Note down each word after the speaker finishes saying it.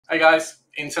Hey guys,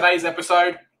 in today's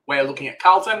episode, we're looking at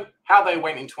Carlton, how they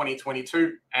went in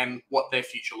 2022, and what their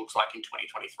future looks like in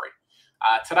 2023.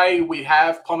 Today we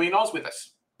have Pommy and Oz with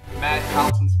us, mad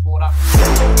Carlton supporter.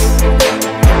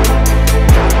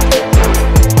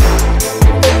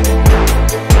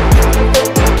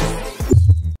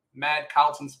 Mad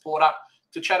Carlton supporter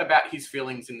to chat about his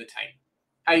feelings in the team.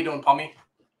 How you doing, Pommy?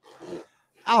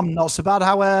 I'm not so bad.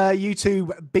 How are you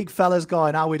two big fellas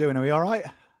going? How are we doing? Are we all right?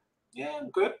 Yeah, I'm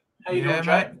good. How you doing,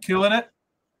 Jay? Mate, killing it.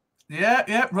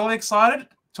 Yeah, really excited.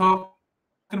 Talking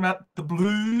about the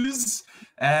Blues,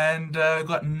 and we've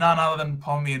got none other than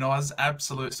Pommy and Oz,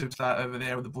 absolute superstar over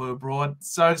there with the Blue Abroad.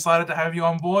 So excited to have you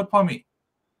on board, Pommy.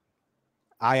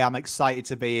 I am excited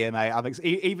to be here, mate.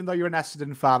 Even though you're an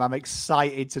Essendon fan, I'm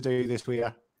excited to do this with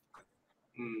you.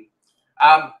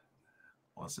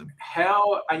 Awesome.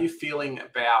 How are you feeling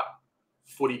about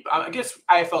footy? I guess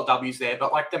AFLW's there,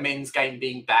 but like the men's game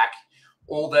being back,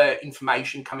 all the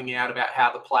information coming out about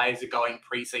how the players are going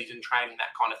pre-season training, that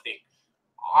kind of thing.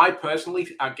 I personally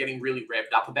are getting really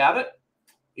revved up about it.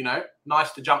 You know,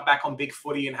 nice to jump back on big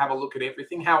footy and have a look at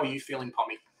everything. How are you feeling,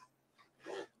 Pommy?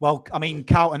 Well, I mean,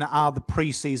 Carlton are the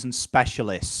pre-season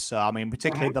specialists. So, I mean,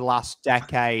 particularly the last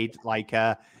decade,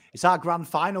 it's our grand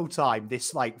final time,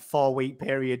 this 4-week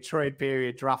period, trade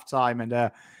period, draft time, and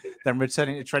then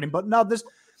returning to training. But no,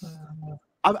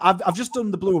 I've just done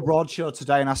the Blue Abroad show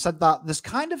today, and I said that there's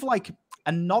kind of like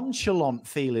a nonchalant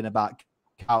feeling about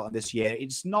Carlton this year.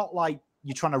 It's not like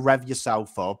you're trying to rev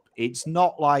yourself up. It's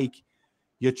not like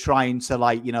you're trying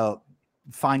to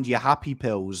find your happy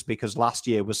pills because last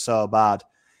year was so bad.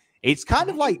 It's kind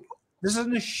of like there's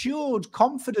an assured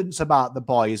confidence about the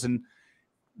boys, and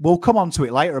we'll come on to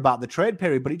it later about the trade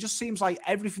period, but it just seems like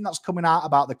everything that's coming out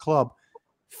about the club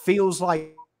feels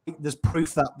like there's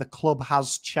proof that the club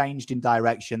has changed in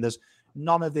direction. There's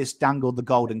none of this dangle the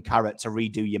golden carrot to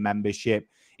redo your membership.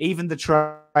 Even the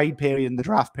trade period and the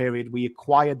draft period, we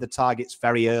acquired the targets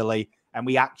very early and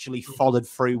we actually followed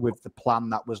through with the plan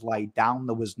that was laid down.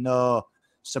 There was no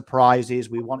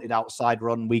surprises. We wanted outside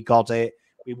run. We got it.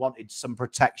 We wanted some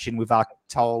protection with our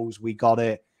toes. We got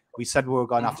it. We said we were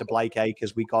going after Blake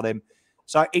Acres. We got him.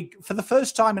 So for the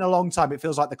first time in a long time, it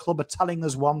feels like the club are telling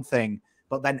us one thing,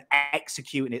 but then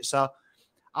executing it. So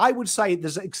I would say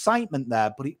there's excitement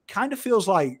there, but it kind of feels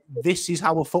like this is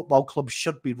how a football club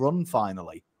should be run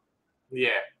finally.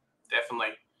 Yeah,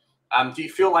 definitely. Do you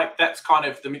feel like that's kind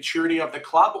of the maturity of the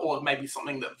club, or maybe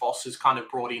something that Voss has kind of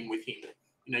brought in with him?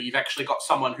 You know, you've actually got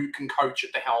someone who can coach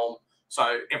at the helm,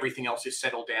 so everything else is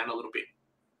settled down a little bit.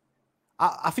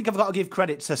 I think I've got to give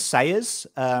credit to Sayers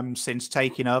since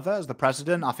taking over as the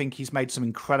president. I think he's made some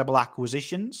incredible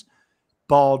acquisitions,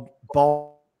 board-wise,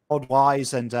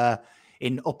 and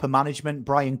in upper management.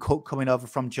 Brian Cook coming over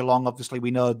from Geelong. Obviously,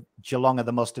 we know Geelong are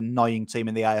the most annoying team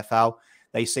in the AFL.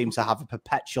 They seem to have a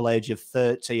perpetual age of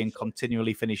 30 and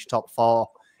continually finish top 4.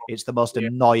 It's the most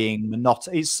annoying,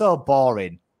 monotonous. It's so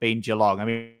boring being Geelong. I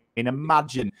mean,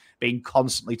 imagine being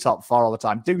constantly top 4 all the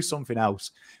time. Do something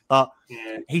else. But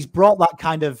he's brought that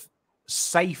kind of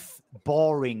safe,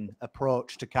 boring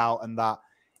approach to Carlton that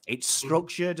it's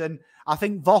structured. And I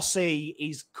think Vossi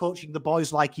is coaching the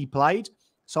boys like he played.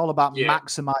 It's all about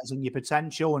maximising your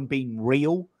potential and being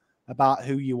real about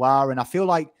who you are. And I feel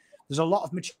like there's a lot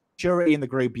of maturity in the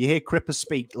group. You hear Cripper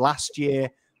speak last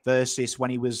year versus when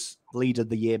he was leader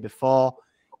the year before.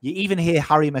 You even hear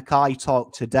Harry Mackay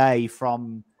talk today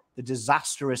from the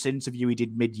disastrous interview he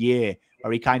did mid-year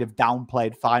where he kind of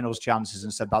downplayed finals chances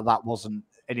and said that wasn't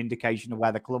an indication of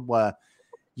where the club were.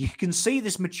 You can see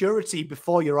this maturity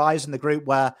before your eyes in the group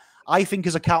where I think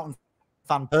as a Carlton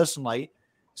fan personally,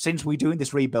 since we're doing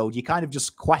this rebuild, you kind of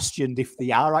just questioned if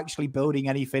they are actually building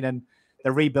anything and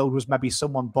the rebuild was maybe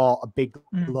someone bought a big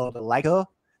load of Lego.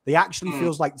 They actually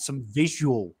feels like some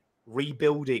visual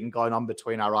rebuilding going on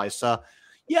between our eyes. So,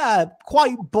 yeah,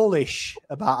 quite bullish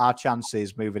about our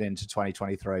chances moving into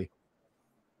 2023.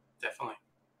 Definitely.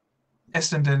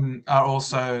 Essendon are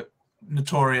also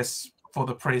notorious for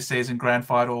the pre-season grand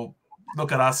final.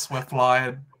 Look at us, we're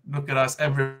flying. Look at us,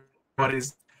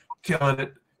 everybody's killing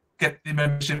it. Get the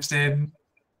memberships in.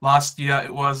 Last year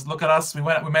it was, look at us, we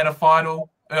made a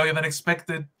final earlier than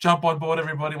expected. Jump on board,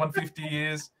 everybody, 150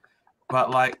 years.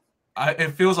 But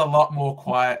it feels a lot more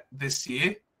quiet this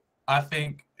year. I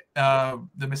think the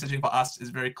messaging for us is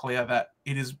very clear that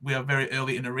we are very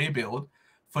early in a rebuild.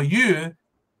 For you,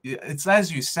 it's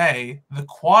as you say, the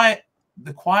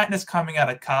quietness coming out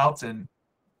of Carlton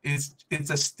it's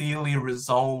a steely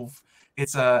resolve.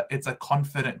 It's a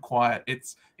confident quiet.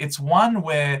 It's one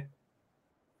where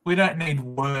we don't need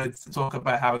words to talk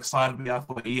about how excited we are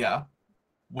for the year.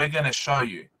 We're going to show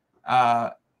you.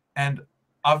 And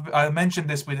I mentioned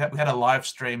this. We had a live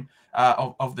stream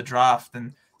of the draft,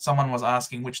 and someone was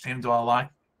asking which team do I like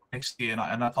next year,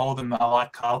 and I told them I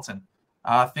like Carlton.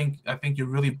 I think you're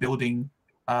really building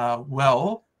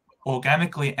well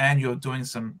organically, and you're doing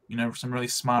some really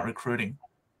smart recruiting.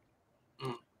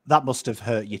 That must have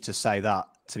hurt you to say that.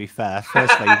 To be fair,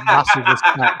 firstly, massive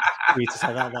respect for you to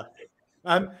say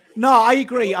that. No, I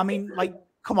agree. I mean, like,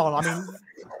 come on. I mean,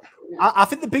 I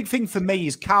think the big thing for me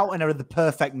is Carlton are the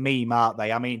perfect meme, aren't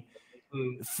they? I mean,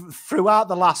 throughout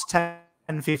the last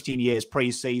 10, 15 years,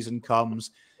 pre-season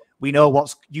comes, we know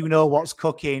what's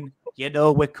cooking. You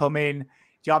know we're coming. Do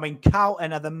you know what I mean?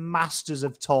 Carlton are the masters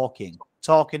of talking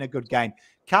a good game.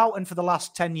 Carlton for the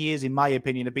last 10 years, in my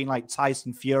opinion, have been like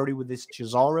Tyson Fury with this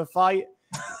Chisora fight.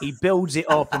 He builds it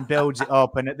up and builds it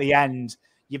up, and at the end,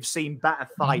 you've seen better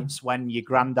fights when your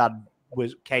granddad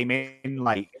came in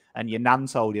late and your nan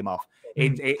told him off.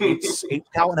 It's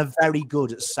Carlton are very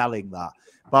good at selling that.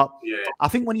 But I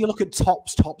think when you look at top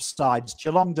sides,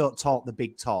 Geelong don't talk the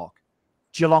big talk.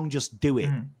 Geelong just do it. Do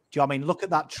you know what I mean? Look at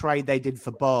that trade they did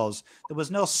for Bose. There was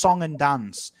no song and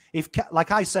dance.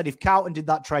 Like I said, if Carlton did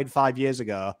that trade 5 years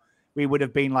ago, we would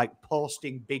have been like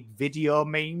posting big video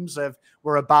memes of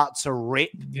we're about to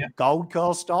rip Gold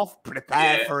Coast off.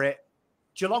 Prepare for it.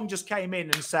 Geelong just came in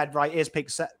and said, right, here's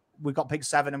we've got pick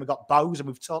 7 and we've got Bose, and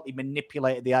we've totally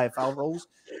manipulated the AFL rules,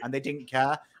 and they didn't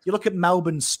care. You look at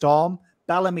Melbourne Storm,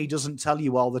 Bellamy doesn't tell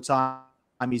you all the time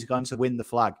he's going to win the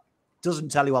flag. Doesn't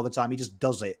tell you all the time. He just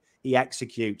does it. He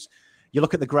executes. You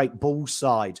look at the Great Bulls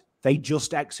side. They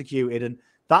just executed. And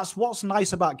that's what's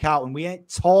nice about Carlton. We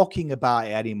ain't talking about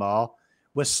it anymore.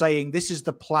 We're saying this is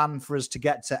the plan for us to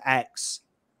get to X.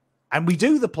 And we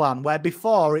do the plan, where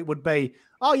before it would be,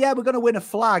 oh, yeah, we're going to win a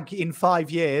flag in 5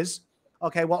 years.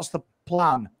 Okay, what's the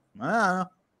plan?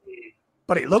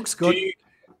 But it looks good.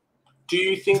 Do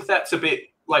you think that's a bit,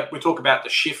 like we talk about the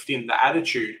shift in the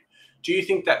attitude, do you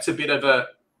think that's a bit of a,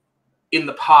 in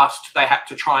the past, they had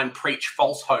to try and preach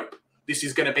false hope? This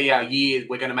is going to be our year.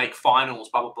 We're going to make finals,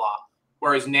 blah, blah, blah.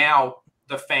 Whereas now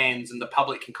the fans and the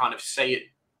public can kind of see it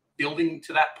building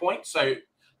to that point, so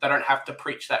they don't have to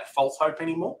preach that false hope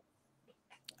anymore.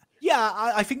 Yeah,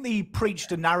 I think they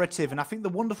preached a narrative. And I think the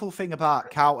wonderful thing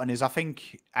about Carlton is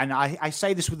and I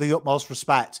say this with the utmost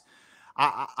respect,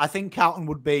 I think Carlton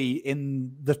would be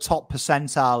in the top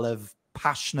percentile of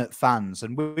passionate fans.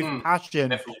 And with passion,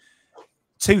 definitely.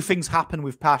 Two things happen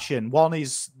with passion. One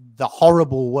is the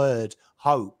horrible word,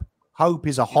 hope. Hope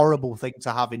is a horrible thing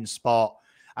to have in sport.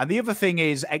 And the other thing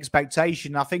is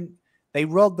expectation. I think they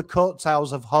rode the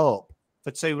coattails of hope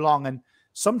for too long. And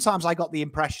sometimes I got the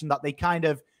impression that they kind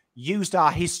of used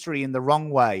our history in the wrong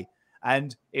way.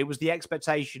 And it was the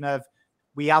expectation of,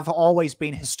 we have always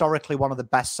been historically one of the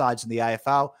best sides in the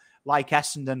AFL. Like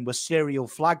Essendon were serial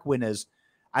flag winners.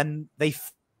 And they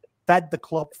fed the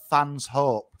club fans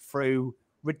hope through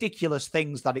ridiculous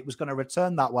things that it was going to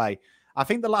return that way. I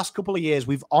think the last couple of years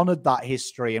we've honoured that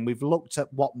history, and we've looked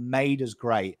at what made us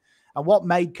great. And what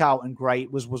made Carlton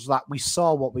great was that we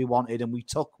saw what we wanted and we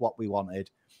took what we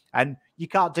wanted. And you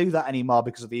can't do that anymore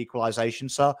because of the equalisation.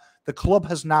 So the club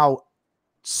has now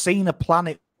seen a plan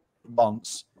it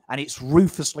wants, and it's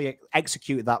ruthlessly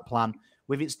executed that plan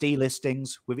with its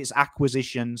delistings, with its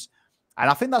acquisitions. And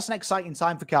I think that's an exciting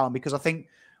time for Carlton, because I think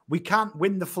we can't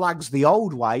win the flags the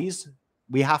old ways.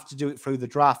 We have to do it through the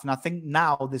draft. And I think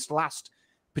now,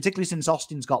 particularly since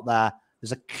Austin's got there,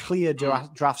 there's a clear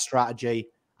draft strategy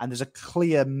and there's a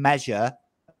clear measure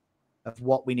of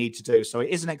what we need to do. So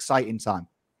it is an exciting time.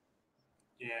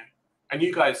 Yeah. And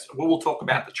you guys, we'll talk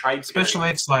about the trade. Especially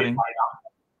exciting.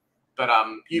 But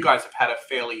you guys have had a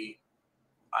fairly,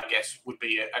 I guess, would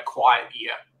be a quiet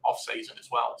year off season as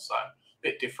well. So a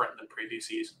bit different than previous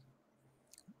years.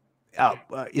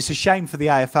 It's a shame for the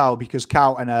AFL, because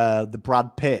Carlton are the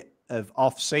Brad Pitt of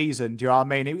off-season. Do you know what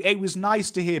I mean? It was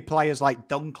nice to hear players like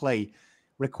Dunkley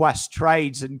request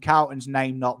trades and Carlton's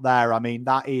name not there. I mean,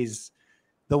 that is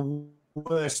the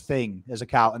worst thing as a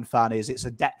Carlton fan. It's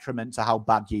a detriment to how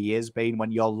bad your year's been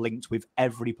when you're linked with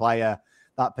every player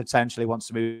that potentially wants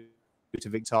to move to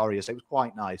Victoria. So it was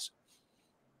quite nice.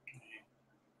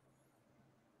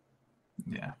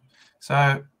 Yeah.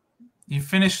 So you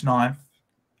finished 9th.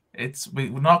 We're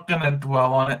not going to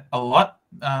dwell on it a lot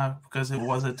because it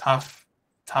was a tough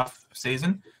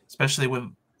season, especially with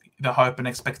the hope and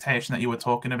expectation that you were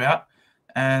talking about.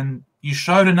 And you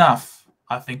showed enough.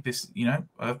 I think there's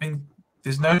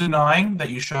no denying that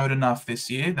you showed enough this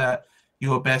year that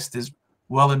your best is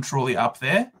well and truly up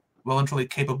there, well and truly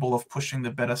capable of pushing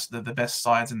the best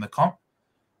sides in the comp.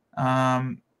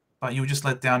 But you were just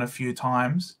let down a few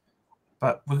times.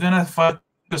 But we're going to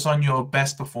focus on your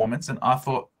best performance. And I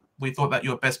thought we thought that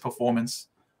your best performance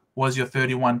was your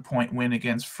 31-point win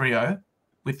against Freo.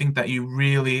 We think that you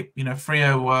really,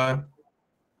 Freo were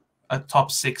a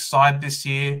top 6 side this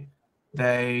year.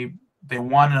 They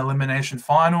won an elimination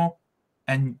final,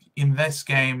 and in this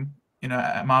game,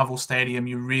 at Marvel Stadium,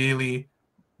 you really,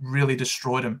 really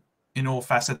destroyed them in all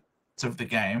facets of the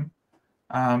game.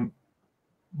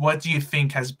 What do you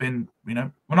think has been, we're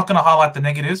not going to highlight the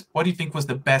negatives. What do you think was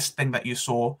the best thing that you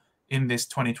saw in this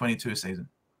 2022 season?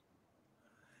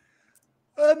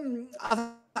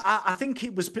 I think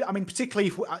it was, particularly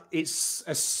if it's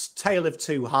a tale of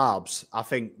two halves, I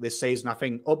think, this season. I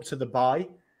think up to the bye,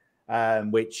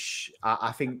 which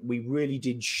I think we really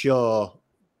did show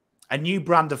a new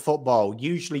brand of football.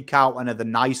 Usually Carlton are the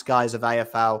nice guys of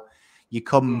AFL. You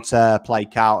come to play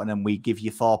Carlton and we give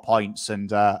you 4 points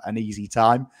and an easy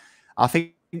time. I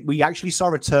think we actually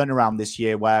saw a turnaround this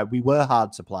year where we were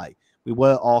hard to play. We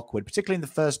were awkward, particularly in the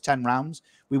first 10 rounds.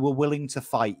 We were willing to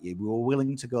fight you. We were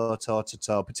willing to go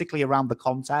toe-to-toe, particularly around the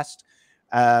contest.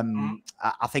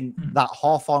 I think that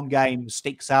Hawthorn game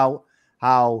sticks out,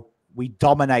 how we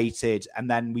dominated and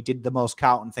then we did the most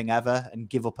Carlton thing ever and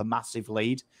give up a massive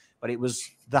lead. But it was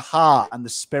the heart and the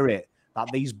spirit that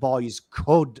these boys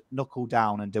could knuckle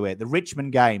down and do it. The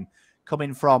Richmond game,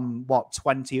 coming from,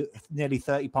 20, nearly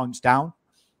 30 points down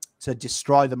to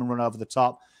destroy them and run over the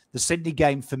top. The Sydney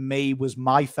game, for me, was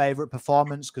my favourite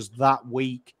performance because that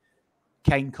week,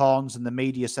 Kane Corns and the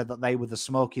media said that they were the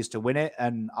Smokies to win it,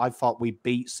 and I thought we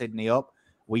beat Sydney up.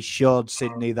 We showed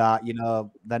Sydney that,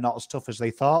 they're not as tough as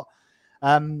they thought.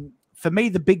 For me,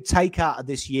 the big take out of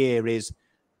this year is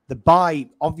the bye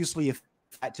obviously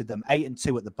affected them,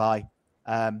 8-2 at the bye.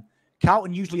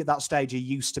 Carlton usually at that stage are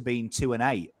used to being 2-8. Do you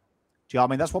know what I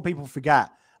mean? That's what people forget.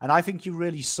 And I think you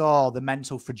really saw the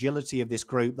mental fragility of this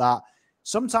group that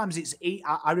sometimes it's...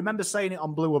 I remember saying it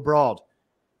on Blue Abroad.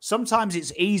 Sometimes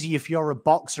it's easy if you're a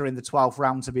boxer in the 12th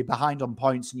round to be behind on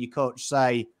points and your coach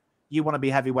say, you want to be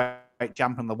heavyweight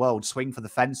champion of the world, swing for the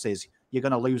fences. You're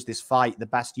going to lose this fight. The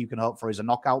best you can hope for is a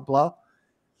knockout blow.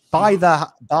 By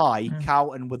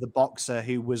Carlton were the boxer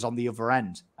who was on the other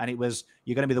end. And it was,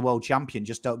 you're going to be the world champion,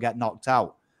 just don't get knocked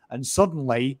out. And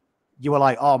suddenly you were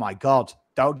like, oh my God,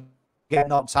 don't get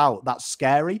knocked out. That's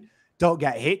scary. Don't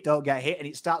get hit. And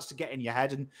it starts to get in your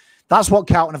head. And that's what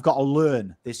Carlton have got to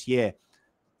learn this year.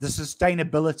 The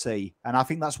sustainability. And I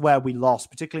think that's where we lost,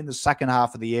 particularly in the second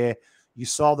half of the year. You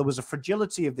saw there was a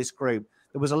fragility of this group.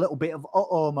 There was a little bit of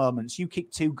uh-oh moments. You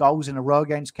kicked 2 goals in a row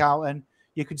against Carlton.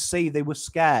 You could see they were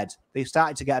scared. They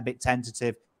started to get a bit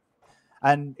tentative.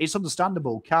 And it's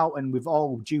understandable. Carlton, with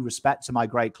all due respect to my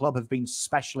great club, have been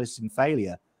specialists in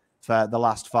failure for the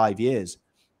last 5 years.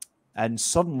 And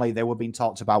suddenly they were being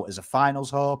talked about as a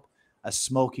finals hope, a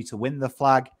Smoky to win the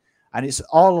flag. And it's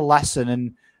all a lesson.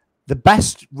 And the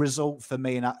best result for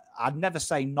me, and I'd never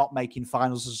say not making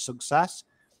finals a success,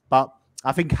 but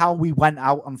I think how we went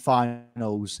out on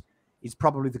finals is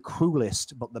probably the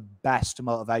cruelest, but the best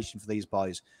motivation for these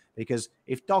boys. Because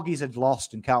if Doggies had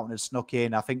lost and Carlton had snuck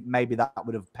in, I think maybe that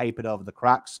would have papered over the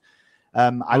cracks.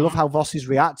 I love how Vossi's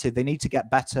reacted. They need to get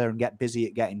better and get busy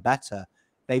at getting better.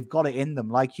 They've got it in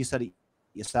them. Like you said it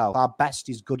yourself, our best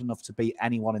is good enough to beat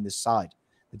anyone in this side.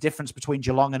 The difference between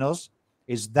Geelong and us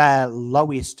is their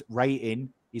lowest rating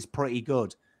is pretty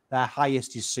good. Their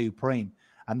highest is supreme.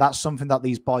 And that's something that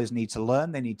these boys need to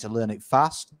learn. They need to learn it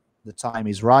fast. The time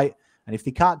is right. And if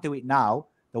they can't do it now,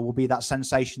 there will be that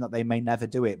sensation that they may never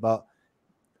do it. But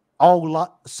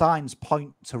all signs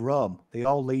point to Rome. They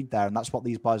all lead there. And that's what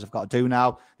these boys have got to do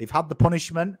now. They've had the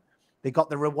punishment. They got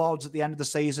the rewards at the end of the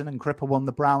season and Cripper won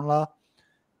the Brownlow.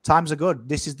 Times are good.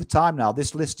 This is the time now.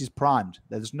 This list is primed.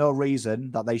 There's no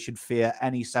reason that they should fear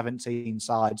any 17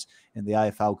 sides in the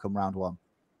AFL come round 1.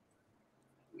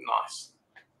 Nice.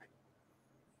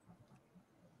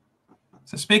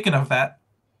 So speaking of that,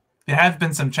 there have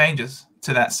been some changes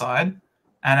to that side,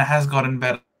 and it has gotten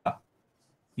better.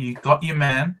 You got your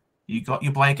man, you got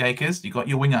your Blake Acres, you got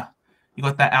your winger, you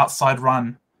got that outside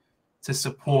run to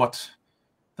support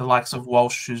the likes of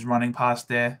Walsh who's running past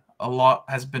there. A lot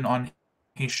has been on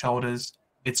his shoulders.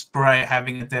 It's great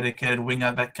having a dedicated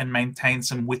winger that can maintain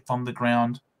some width on the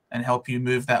ground and help you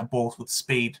move that ball with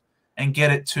speed and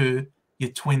get it to your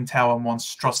twin tower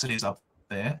monstrosities up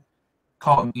there.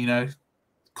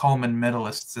 Coleman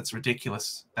medalists. It's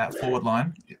ridiculous, that forward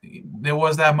line. There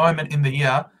was that moment in the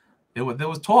year, there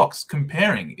was talks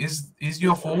comparing, is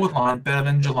your forward line better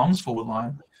than Geelong's forward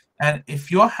line? And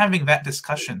if you're having that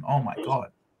discussion, oh my God,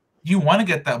 you want to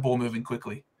get that ball moving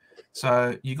quickly.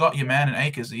 So you got your man in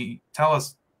Acres. Tell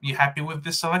us, you happy with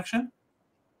this selection?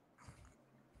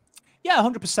 Yeah,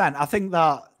 100%. I think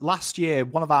that last year,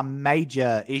 one of our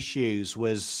major issues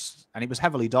was, and it was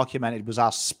heavily documented, was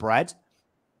our spread.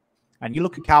 And you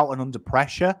look at Carlton under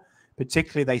pressure,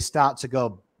 particularly they start to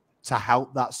go to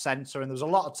help that centre. And there was a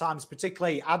lot of times,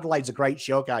 particularly Adelaide's a great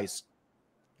show, guys.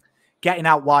 Getting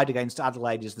out wide against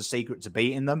Adelaide is the secret to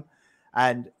beating them.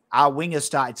 And our wingers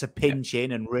started to pinch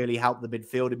in and really help the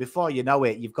midfielder. Before you know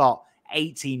it, you've got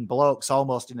 18 blokes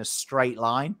almost in a straight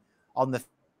line on the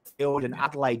field, and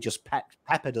Adelaide just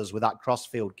peppered us with that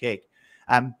crossfield kick.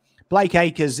 Blake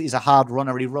Acres is a hard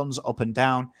runner. He runs up and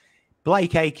down.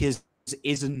 Blake Acres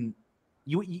isn't...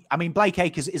 Blake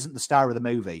Acres isn't the star of the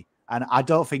movie. And I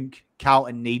don't think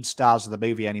Carlton needs stars of the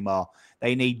movie anymore.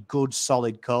 They need good,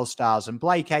 solid co-stars. And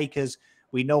Blake Acres,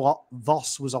 we know what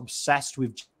Voss was obsessed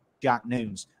with Jack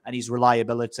Nunes and his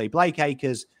reliability. Blake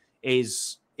Acres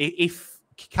is, if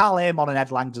Carl Amon and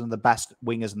Ed Langdon are the best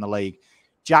wingers in the league,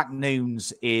 Jack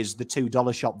Nunes is the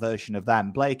 $2 shop version of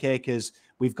them. Blake Acres,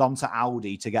 we've gone to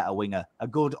Audi to get a winger, a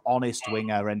good, honest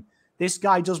winger. And this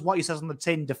guy does what he says on the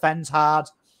tin, defends hard,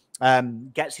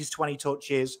 gets his 20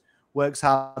 touches, works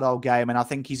hard all game. And I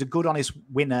think he's a good, honest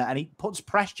winner. And he puts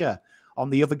pressure on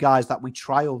the other guys that we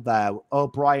trialed there.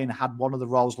 O'Brien had one of the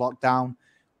roles locked down.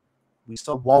 We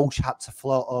saw Walsh had to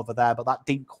float over there, but that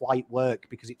didn't quite work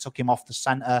because it took him off the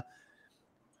centre.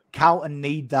 Carlton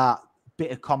need that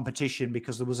bit of competition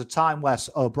because there was a time where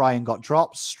O'Brien got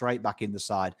dropped straight back in the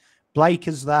side. Blake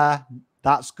is there.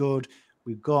 That's good.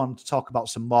 We've gone to talk about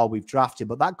some more we've drafted,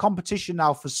 but that competition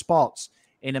now for spots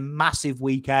in a massive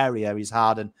weak area is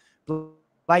hard. And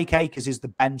Blake Acres is the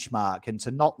benchmark, and to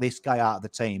knock this guy out of the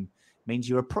team means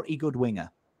you're a pretty good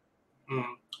winger.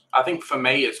 I think for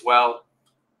me as well,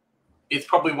 it's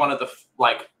probably one of the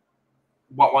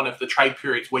trade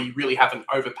periods where you really haven't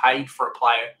overpaid for a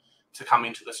player to come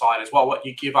into the side as well. What,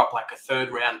 you give up like a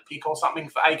third round pick or something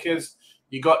for Acres,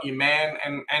 you got your man,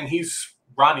 and his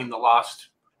run in the last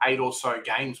 8 or so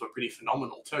games were pretty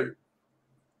phenomenal too.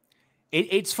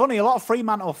 It's funny, a lot of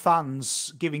Fremantle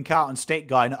fans giving Carlton stick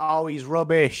going, oh, he's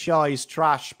rubbish, oh, he's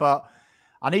trash. But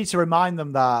I need to remind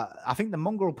them that I think the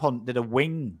Mongrel Punt did a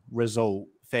wing result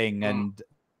thing, and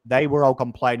they were all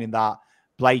complaining that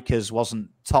Blakers wasn't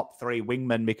top 3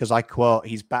 wingman because I quote,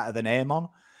 he's better than Amon.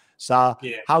 So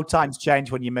how times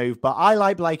change when you move. But I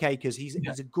like Blake Acres. He's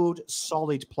a good,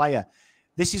 solid player.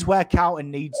 This is where Carlton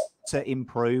needs to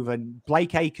improve. And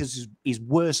Blake Acres, his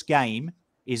worst game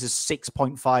is a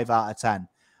 6.5 out of 10.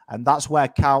 And that's where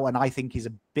Carlton, I think, is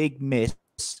a big miss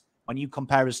when you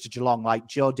compare us to Geelong, like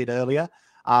Joe did earlier.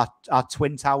 Our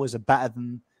Twin Towers are better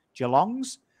than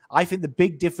Geelong's. I think the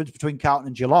big difference between Carlton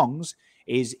and Geelong's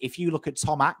is if you look at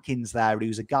Tom Atkins there,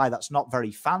 who's a guy that's not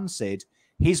very fancied,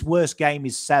 his worst game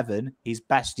is 7, his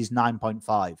best is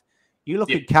 9.5. You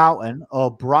look at Carlton,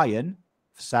 O'Brien,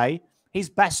 say, his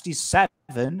best is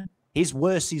 7, his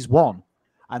worst is 1.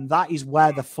 And that is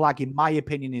where the flag, in my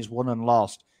opinion, is won and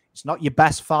lost. It's not your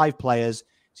best 5 players,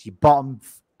 it's your bottom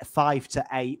 5 to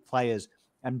 8 players.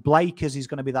 And Blakers is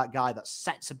going to be that guy that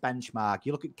sets a benchmark.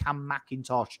 You look at Cam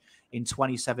McIntosh in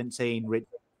 2017,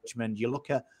 Richmond. You look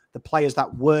at the players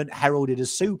that weren't heralded as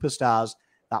superstars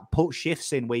that put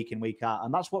shifts in week out.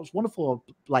 And that's what's wonderful of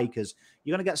Blakers.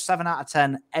 You're going to get 7 out of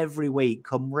 10 every week,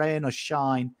 come rain or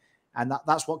shine. And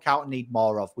that's what Carlton need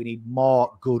more of. We need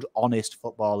more good, honest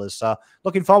footballers. So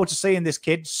looking forward to seeing this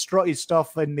kid strut his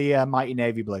stuff in the mighty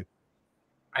navy blue.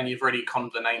 And you've already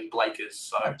conned the name Blakers,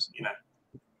 so, you know,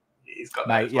 he's got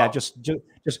that. Mate, as well.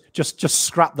 just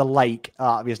scrap the lake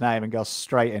out of his name and go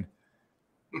straight in.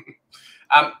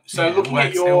 So looking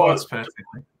at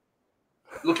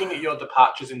your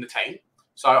departures in the team,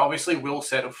 so obviously Will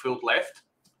Setterfield left,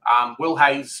 Will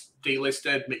Hayes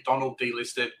delisted, McDonald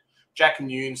delisted, Jack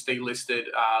Nunes delisted,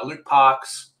 Luke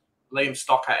Parks, Liam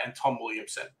Stocker, and Tom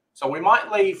Williamson. So we might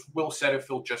leave Will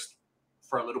Setterfield just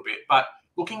for a little bit, but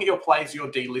looking at your players you're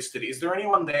delisted, is there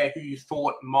anyone there who you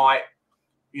thought might,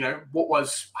 you know, what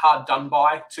was hard done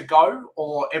by to go,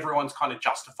 or everyone's kind of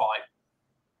justified?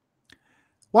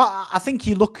 Well, I think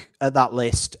you look at that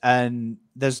list and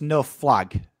there's no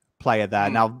flag player there.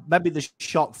 Now, maybe the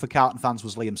shock for Carlton fans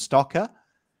was Liam Stocker.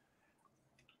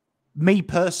 Me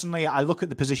personally, I look at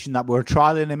the position that we're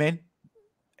trialing him in.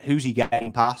 Who's he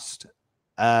getting past?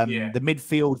 The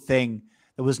midfield thing,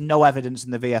 there was no evidence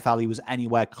in the VFL he was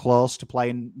anywhere close to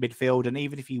playing midfield. And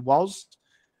even if he was,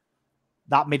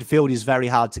 that midfield is very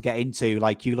hard to get into.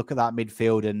 Like, you look at that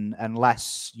midfield, and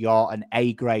unless you're an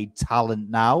A-grade talent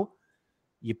now,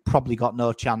 you've probably got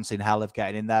no chance in hell of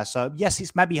getting in there. So, yes,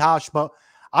 it's maybe harsh, but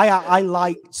I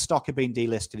like Stocker being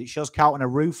delisted. It shows Carlton are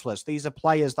ruthless. These are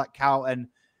players that Carlton,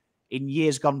 in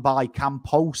years gone by, Cam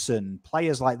Polson,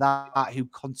 players like that who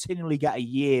continually get a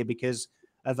year because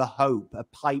of a hope, a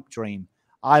pipe dream.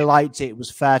 I liked it. It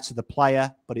was fair to the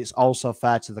player, but it's also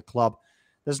fair to the club.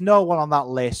 There's no one on that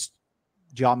list,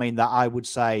 do you know what I mean, that I would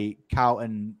say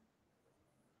Carlton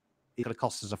is going to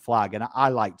cost us a flag. And I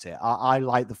liked it. I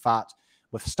like the fact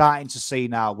we're starting to see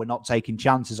now we're not taking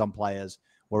chances on players.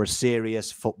 We're a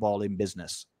serious footballing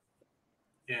business.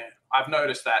 Yeah, I've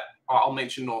noticed that. I'll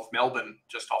mention North Melbourne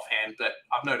just offhand, but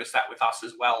I've noticed that with us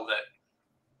as well, that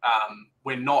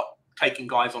we're not taking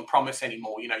guys on promise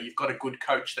anymore. You know, you've got a good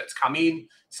coach that's come in,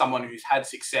 someone who's had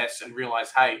success and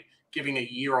realised, hey, giving a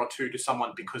year or two to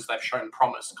someone because they've shown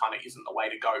promise kind of isn't the way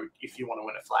to go if you want to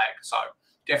win a flag. So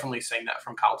definitely seen that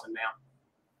from Carlton now.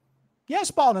 Yeah,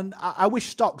 spot on. And I wish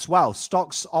Stocks well.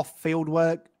 Stocks off-field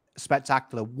work,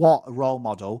 spectacular. What a role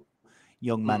model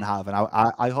young men have. And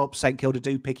I hope St Kilda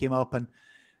do pick him up. And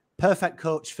perfect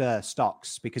coach for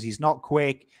Stocks because he's not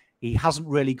quick. He hasn't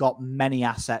really got many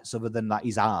assets other than that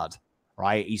he's hard,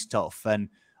 right? He's tough. And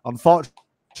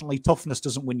unfortunately, toughness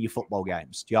doesn't win you football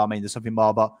games. Do you know what I mean? There's something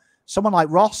more. But someone like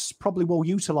Ross probably will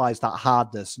utilise that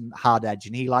hardness and hard edge,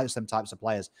 and he likes them types of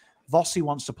players. Vossi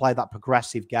wants to play that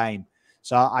progressive game.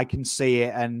 So I can see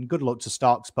it, and good luck to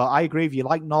Stocks. But I agree with you,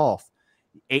 like North,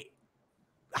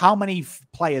 how many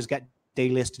players get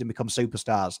delisted and become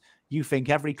superstars? You think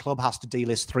every club has to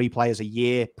delist 3 players a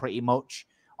year, pretty much,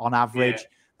 on average. Yeah.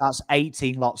 That's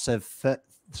 18 lots of, so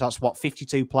that's what,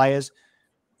 52 players.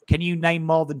 Can you name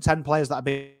more than 10 players that have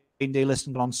been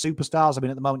delisted on superstars? I mean,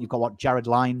 at the moment, you've got, what, Jared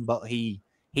Line, but he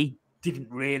didn't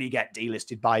really get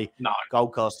delisted by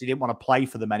Gold Coast. He didn't want to play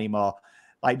for them anymore.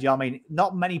 Like, do you know what I mean?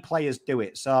 Not many players do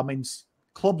it. So, I mean,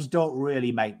 clubs don't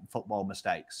really make football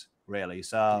mistakes, really.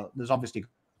 So, there's obviously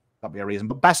got to be a reason.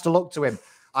 But best of luck to him.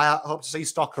 I hope to see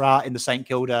Stocker out in the St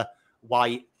Kilda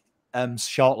white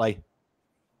shortly.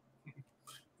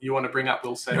 You want to bring up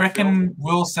Will Setterfield? You reckon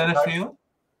Will Setterfield?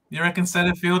 You reckon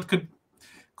Setterfield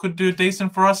could do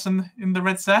decent for us in the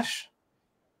red sash?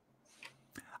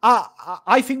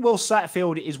 I think Will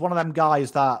Setterfield is one of them guys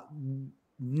that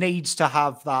needs to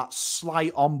have that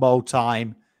slight on-ball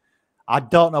time. I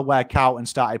don't know where Carlton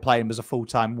started playing him as a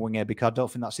full-time winger because I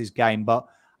don't think that's his game, but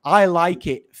I like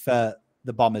it for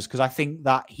the Bombers because I think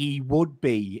that he would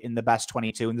be in the best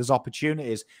 22 and there's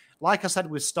opportunities. Like I said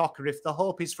with Stocker, if the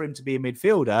hope is for him to be a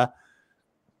midfielder,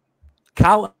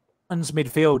 Carlton's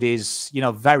midfield is,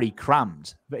 very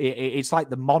crammed. It's like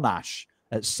the Monash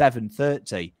at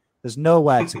 7:30. There's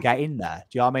nowhere to get in there.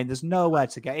 Do you know what I mean? There's nowhere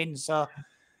to get in. So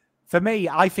for me,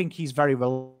 I think he's very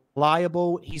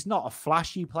reliable. He's not a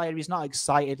flashy player. He's not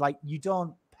excited. Like, you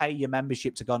don't pay your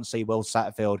membership to go and see Will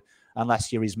Setterfield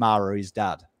unless you're his ma or his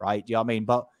dad, right? Do you know what I mean?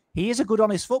 But he is a good,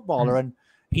 honest footballer, and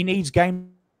he needs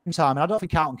game time. And I don't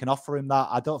think Carlton can offer him that.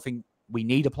 I don't think we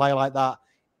need a player like that.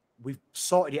 We've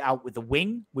sorted it out with the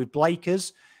wing, with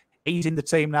Blakers. He's in the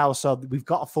team now, so we've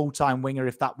got a full-time winger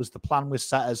if that was the plan with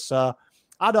Setters. So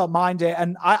I don't mind it.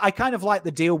 And I kind of like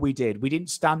the deal we did. We didn't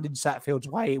stand in Setterfield's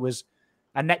way. It was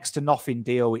a next to nothing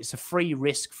deal. It's a free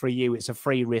risk for you. It's a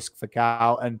free risk for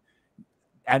Carlton.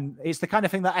 And it's the kind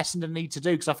of thing that Essendon need to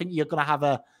do because I think you're going to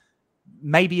have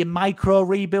maybe a micro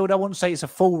rebuild. I wouldn't say it's a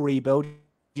full rebuild.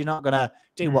 You're not going to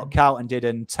do what Carlton did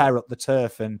and tear up the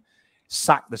turf and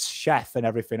sack the chef and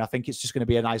everything. I think it's just going to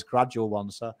be a nice gradual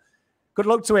one. So good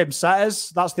luck to him,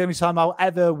 Setters. That's the only time I'll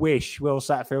ever wish Will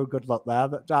Setterfield good luck there.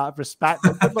 But out of respect,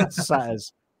 good luck to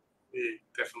Setters. Yeah,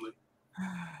 definitely.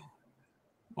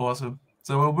 Awesome.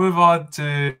 So we'll move on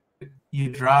to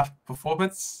your draft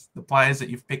performance, the players that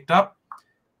you've picked up.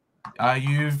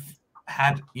 You've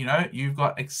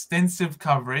got extensive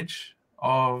coverage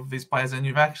of these players, and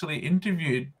you've actually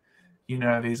interviewed,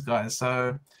 these guys.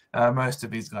 So most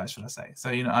of these guys, should I say? So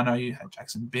I know you had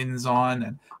Jackson Binns on,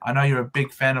 and I know you're a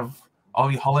big fan of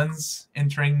Ollie Hollands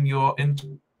entering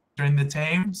the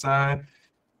team. So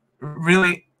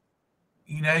really,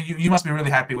 you must be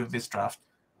really happy with this draft.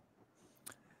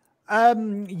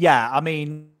 Yeah, I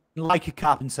mean, like a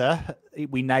carpenter,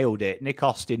 we nailed it. Nick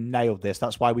Austin nailed this.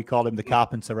 That's why we call him the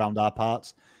carpenter around our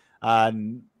parts.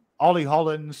 And Ollie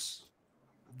Hollands,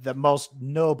 the most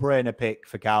no-brainer pick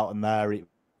for Carlton there. It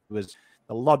was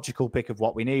the logical pick of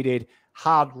what we needed.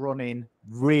 Hard running,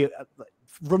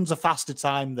 runs a faster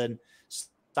time than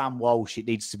Sam Walsh, it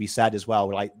needs to be said as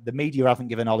well. Like, the media haven't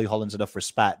given Ollie Hollands enough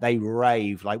respect. They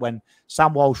rave. Like, when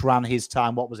Sam Walsh ran his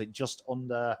time, what was it? Just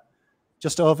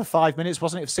over 5 minutes,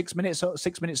 wasn't it? 6 minutes,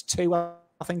 6 minutes 2, I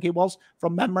think it was,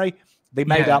 from memory. They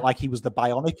made out like he was the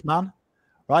bionic man,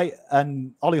 right?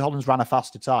 And Ollie Hollands ran a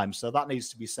faster time, so that needs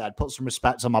to be said. Put some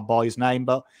respect on my boy's name,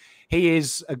 but he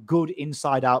is a good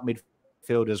inside-out midfielder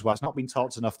midfielder as well. It's not been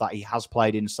talked enough that he has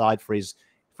played inside for his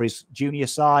junior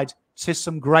side to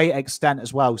some great extent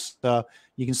as well. So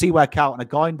you can see where Carlton are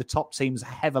going. The top teams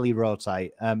heavily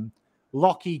rotate.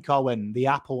 Lockie Cohen, the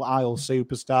Apple Isle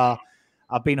superstar.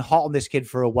 I've been hot on this kid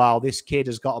for a while. This kid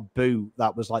has got a boot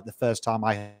that was like the first time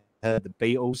I heard the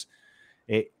Beatles.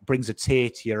 It brings a tear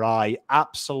to your eye.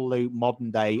 Absolute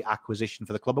modern day acquisition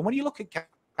for the club. And when you look at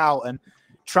Carlton,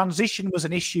 transition was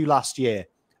an issue last year.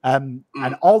 And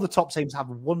all the top teams have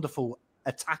wonderful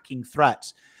attacking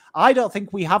threats. I don't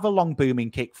think we have a long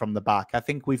booming kick from the back. I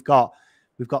think we've got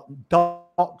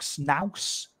Docs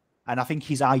Naus, and I think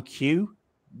his IQ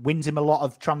wins him a lot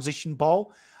of transition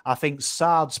ball. I think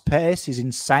Sard's pace is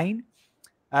insane.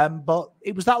 But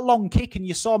it was that long kick, and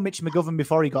you saw Mitch McGovern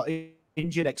before he got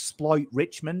injured exploit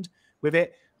Richmond with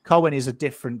it. Cohen is a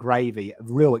different gravy, a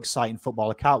real exciting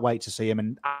footballer. Can't wait to see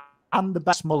him. And the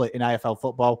best mullet in AFL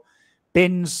football.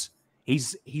 Binns,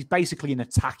 he's basically an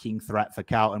attacking threat for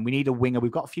Carlton. We need a winger.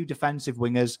 We've got a few defensive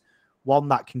wingers, one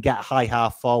that can get high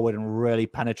half forward and really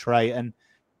penetrate. And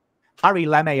Harry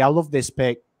Lemmy, I love this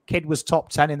pick. Kid was top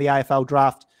 10 in the AFL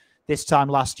draft this time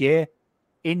last year.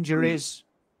 Injuries,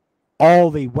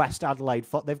 all the West Adelaide,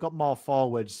 they've got more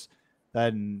forwards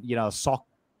than, a soccer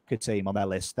team on their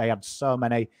list. They had so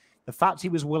many. The fact he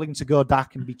was willing to go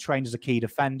back and be trained as a key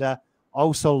defender,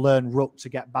 also learn ruck to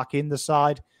get back in the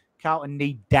side. Carlton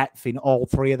need depth in all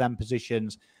three of them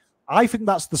positions. I think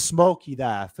that's the smoky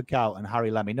there for Carlton,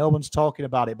 Harry Lemmy. No one's talking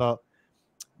about it, but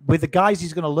with the guys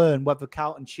he's going to learn, whether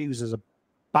Carlton chooses a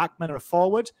backman or a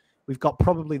forward, we've got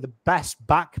probably the best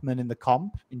backman in the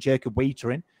comp in Jacob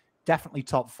Wheatering, definitely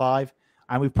top 5.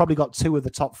 And we've probably got 2 of the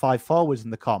top 5 forwards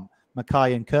in the comp,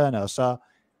 Mackay and Kerno. So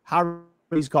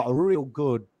Harry's got a real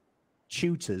good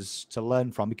tutors to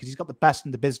learn from because he's got the best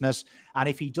in the business. And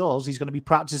if he does, he's going to be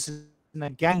practicing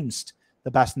against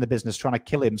the best in the business, trying to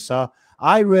kill him. So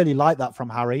I really like that from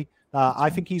Harry. I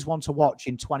think he's one to watch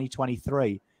in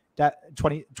 2023 in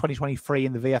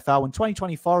the VFL and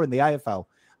 2024 in the AFL.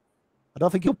 I don't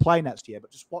think he'll play next year,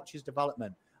 but just watch his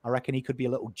development. I reckon he could be a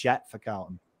little jet for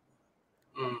Carlton.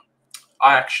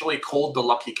 I actually called the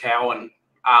Lucky Cowan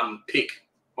pick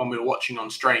when we were watching on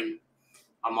stream.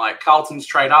 I'm like, Carlton's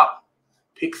trade up,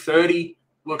 pick 30.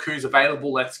 Look who's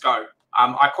available. Let's go.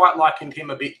 I quite likened him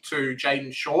a bit to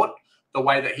Jaden Short, the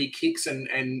way that he kicks and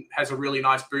has a really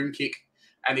nice boom kick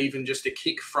and even just a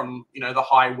kick from, the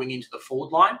high wing into the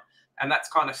forward line. And that's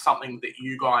kind of something that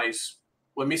you guys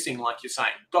were missing, like you're saying.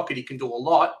 Doherty can do a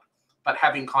lot, but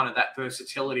having kind of that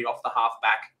versatility off the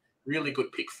halfback, really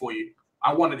good pick for you.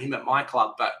 I wanted him at my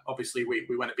club, but obviously we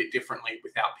went a bit differently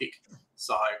with our pick.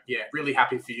 So, yeah, really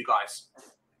happy for you guys.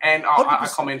 And I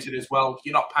commented as well,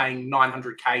 you're not paying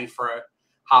 $900K for a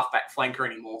halfback flanker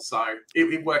anymore. So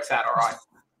it works out all right.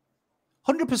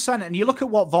 100%. And you look at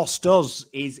what Voss does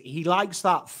is he likes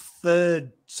that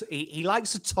third. He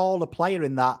likes a taller player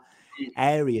in that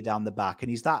area down the back. And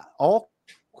he's that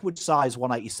awkward size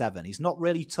 187. He's not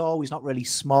really tall. He's not really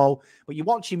small. But you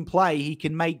watch him play, he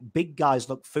can make big guys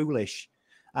look foolish.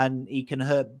 And he can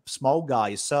hurt small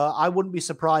guys. So I wouldn't be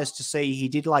surprised to see he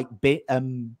did like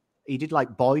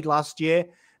Boyd last year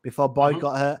before Boyd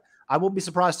got hurt. I wouldn't be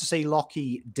surprised to see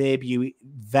Lockie debut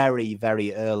very,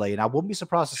 very early. And I wouldn't be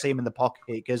surprised to see him in the pocket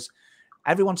because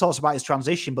everyone talks about his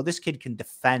transition, but this kid can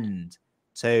defend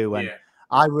too. And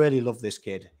I really love this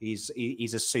kid. He's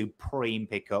a supreme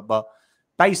pickup. But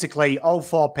basically, all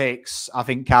 4 picks, I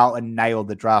think Carlton nailed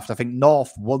the draft. I think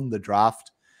North won the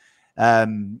draft.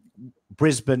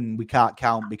 Brisbane, we can't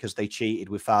count because they cheated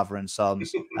with father and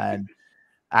sons.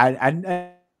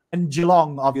 And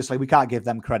Geelong, obviously, we can't give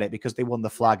them credit because they won the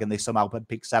flag and they somehow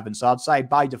picked 7. So I'd say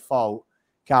by default,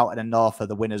 Carlton and North are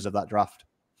the winners of that draft.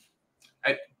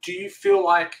 Do you feel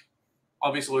like,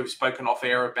 obviously we've spoken off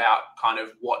air about kind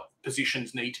of what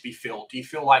positions need to be filled. Do you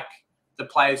feel like the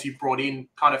players you brought in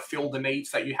kind of fill the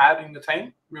needs that you had in the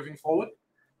team moving forward?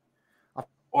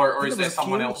 Or is there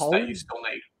someone else that you still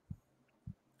need?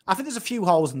 I think there's a few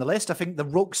holes in the list. I think the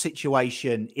ruck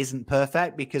situation isn't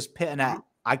perfect because Pitternet,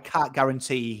 I can't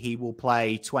guarantee he will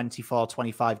play 24,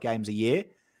 25 games a year.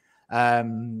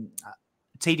 TDK,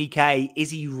 is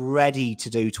he ready to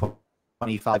do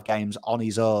 25 games on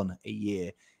his own a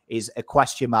year is a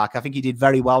question mark. I think he did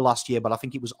very well last year, but I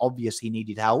think it was obvious he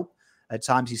needed help. At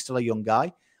times, he's still a young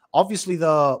guy. Obviously,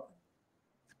 though,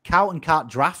 Carlton can't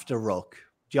draft a ruck.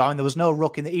 Do you know what I mean? There was no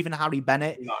ruck in there. Even Harry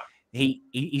Bennett, no.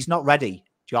 He's not ready.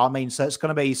 Do you know what I mean? So it's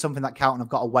going to be something that Carlton have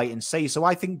got to wait and see. So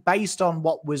I think based on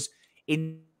what was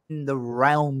in the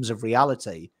realms of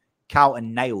reality,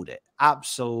 Carlton nailed it.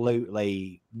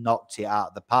 Absolutely knocked it out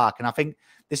of the park. And I think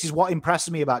this is what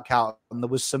impressed me about Carlton. There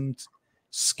was some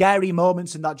scary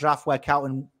moments in that draft where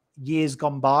Carlton, years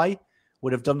gone by,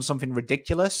 would have done something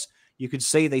ridiculous. You could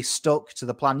see they stuck to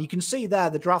the plan. You can see there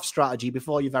the draft strategy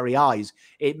before your very eyes.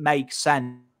 It makes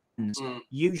sense.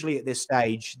 Usually at this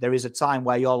stage, there is a time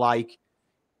where you're like,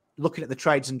 looking at the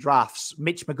trades and drafts,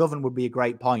 Mitch McGovern would be a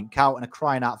great point. Carlton are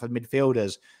crying out for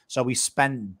midfielders. So we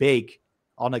spent big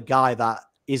on a guy that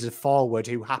is a forward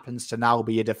who happens to now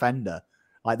be a defender.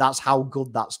 Like, that's how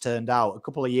good that's turned out. A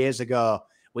couple of years ago,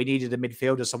 we needed a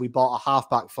midfielder, so we bought a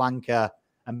halfback flanker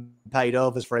and paid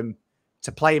overs for him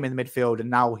to play him in the midfield,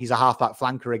 and now he's a halfback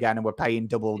flanker again, and we're paying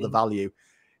double the value.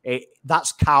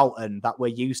 That's Carlton that we're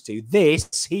used to.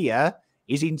 This here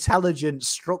is intelligent,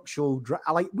 structural.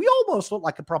 Like, we almost look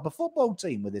like a proper football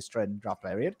team with this trend draft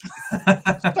period.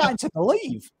 Starting to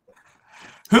believe.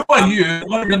 Who are you?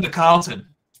 What are you into Carlton?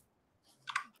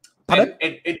 Ed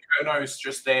Curno's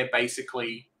just there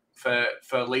basically for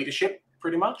leadership,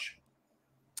 pretty much.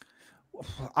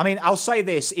 I mean, I'll say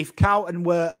this. If Carlton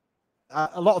were...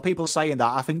 a lot of people saying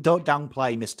that. I think don't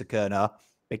downplay Mr. Curnow,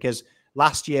 because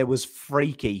last year was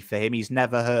freaky for him. He's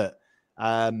never hurt.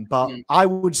 But I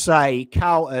would say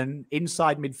Carlton,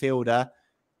 inside midfielder,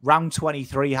 round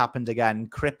 23 happened again.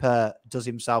 Cripper does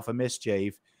himself a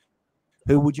mischief.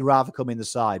 Who would you rather come in the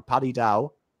side? Paddy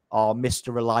Dow or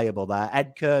Mr. Reliable there?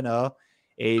 Ed Curnow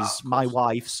is my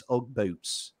wife's Ugg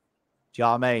boots. Do you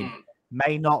know what I mean?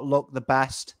 May not look the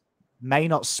best, may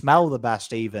not smell the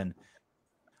best even,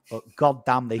 but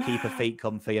goddamn, they keep her feet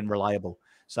comfy and reliable.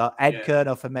 So Ed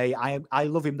Curnow for me, I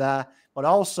love him there. But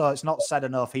also, it's not said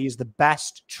enough, he is the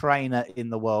best trainer in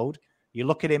the world. You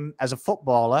look at him as a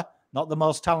footballer, not the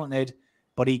most talented,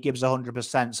 but he gives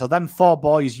 100%. So them four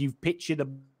boys you've pictured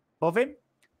above him,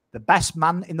 the best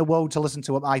man in the world to listen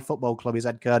to at my football club is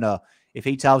Ed Curnow. If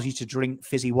he tells you to drink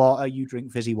fizzy water, you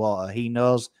drink fizzy water. He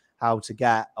knows how to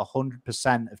get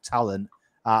 100% of talent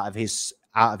out of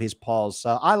his paws.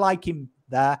 So I like him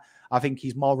there. I think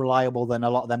he's more reliable than a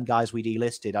lot of them guys we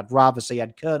delisted. I'd rather see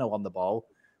Ed Curnow on the ball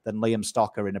than Liam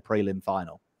Stocker in a prelim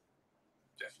final.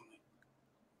 Definitely.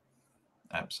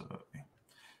 Absolutely.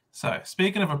 So,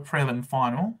 speaking of a prelim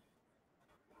final,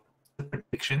 the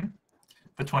prediction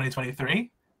for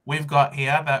 2023, we've got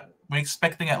here that we're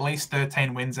expecting at least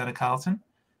 13 wins out of Carlton.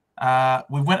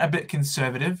 We went a bit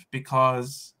conservative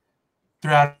because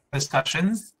throughout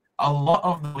discussions, a lot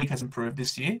of the league has improved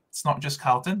this year. It's not just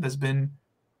Carlton. There's been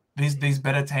these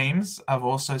better teams have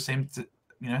also seemed to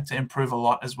improve a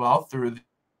lot as well through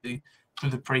the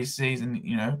preseason,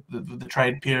 the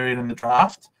trade period and the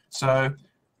draft. So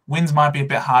wins might be a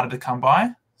bit harder to come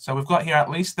by. So we've got here at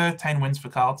least 13 wins for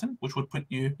Carlton, which would put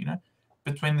you,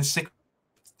 between the 6th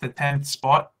to 10th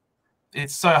spot.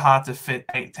 It's so hard to fit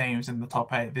 8 teams in the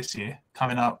top 8 this year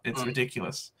coming up. It's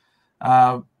ridiculous.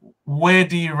 Where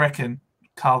do you reckon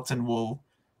Carlton will,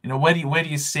 where do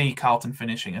you see Carlton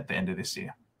finishing at the end of this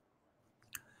year?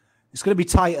 It's going to be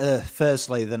tighter,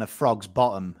 firstly, than a Frog's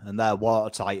bottom, and they're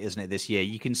watertight, isn't it, this year?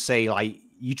 You can see, like,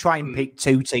 you try and pick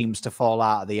 2 teams to fall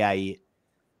out of the 8,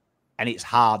 and it's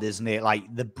hard, isn't it?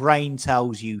 Like, the brain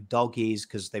tells you doggies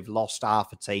because they've lost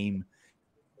half a team.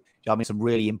 I mean, some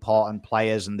really important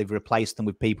players, and they've replaced them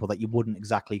with people that you wouldn't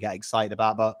exactly get excited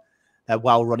about, but they're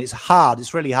well run. It's hard.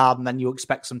 It's really hard, and then you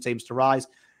expect some teams to rise.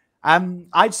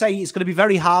 I'd say it's going to be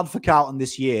very hard for Carlton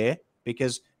this year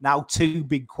because now 2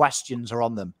 big questions are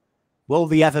on them. Will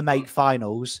they ever make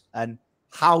finals? And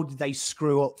how did they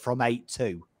screw up from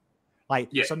 8-2?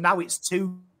 So now it's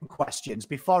 2 questions.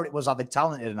 Before it was, are they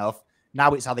talented enough?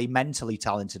 Now it's, are they mentally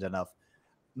talented enough?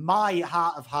 My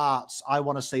heart of hearts, I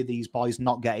want to see these boys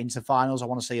not get into finals. I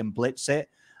want to see them blitz it.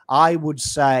 I would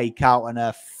say Carlton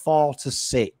are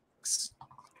 4-6.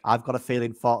 I've got a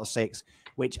feeling 4-6,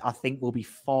 which I think will be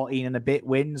 14 and a bit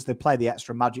wins. They play the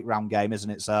extra Magic Round game, isn't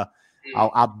it? So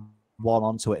I'll add 1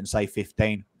 onto it and say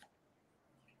 15.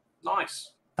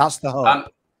 Nice. That's the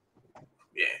hope.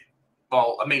 Yeah.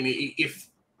 Well, I mean, if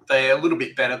they're a little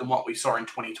bit better than what we saw in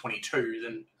 2022,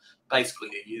 then basically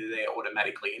you're there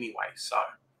automatically anyway. So,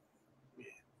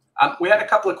 yeah. We had a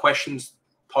couple of questions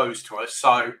posed to us.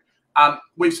 So,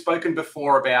 we've spoken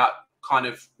before about kind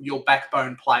of your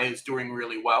backbone players doing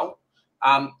really well.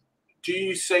 Do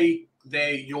you see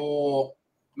your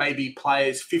maybe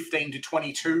players 15 to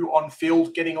 22 on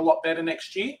field getting a lot better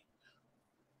next year?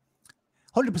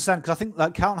 100%, because I think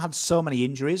that Carlton had so many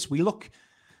injuries.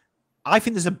 I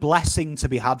think there's a blessing to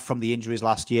be had from the injuries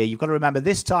last year. You've got to remember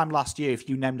this time last year, if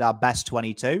you named our best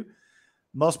 22,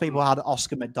 most people had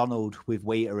Oscar McDonald with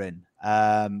Wheater in.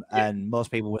 And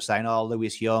most people were saying, oh,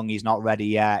 Lewis Young, he's not ready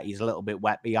yet. He's a little bit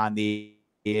wet behind the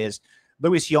ears.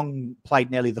 Lewis Young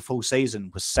played nearly the full season,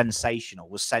 was sensational,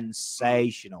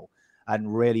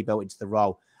 and really built into the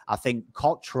role. I think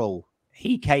Cottrell,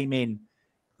 he came in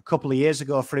a couple of years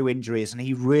ago through injuries, and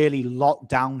he really locked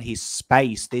down his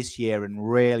space this year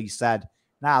and really said,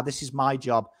 "Now, this is my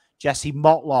job." Jesse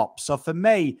Motlop. So for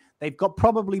me, they've got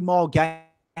probably more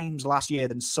games last year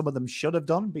than some of them should have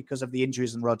done because of the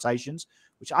injuries and rotations,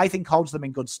 which I think holds them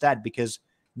in good stead because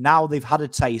now they've had a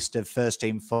taste of first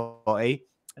team footy,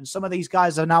 and some of these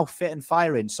guys are now fit and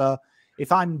firing. So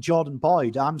if I'm Jordan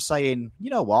Boyd, I'm saying,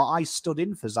 you know what? I stood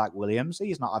in for Zach Williams.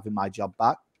 He's not having my job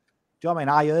back. Do you know what I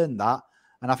mean? I earned that.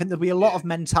 And I think there'll be a lot of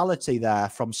mentality there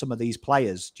from some of these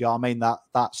players. Do you know what I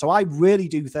mean? So I really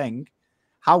do think,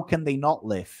 how can they not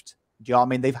lift? Do you know what I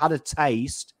mean? They've had a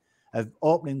taste of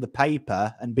opening the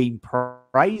paper and being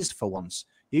praised for once.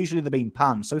 Usually they're being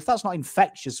panned. So if that's not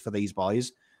infectious for these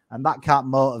boys, and that can't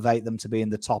motivate them to be in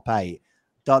the top 8,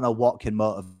 don't know what can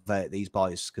motivate these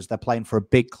boys, because they're playing for a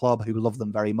big club who love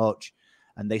them very much,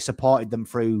 and they supported them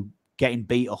through getting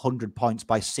beat 100 points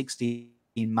by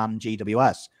 16-man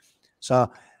GWS.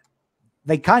 So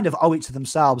they kind of owe it to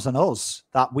themselves and us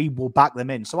that we will back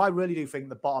them in. So I really do think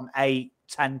the bottom 8,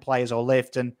 10 players will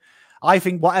lift, and I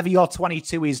think whatever your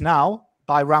 22 is now,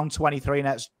 by round 23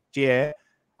 next year,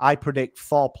 I predict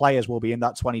 4 players will be in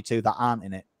that 22 that aren't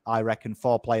in it. I reckon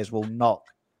 4 players will knock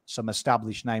some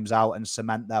established names out and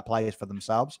cement their players for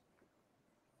themselves.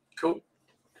 Cool.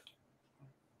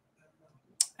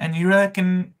 And you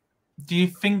reckon, do you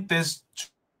think there's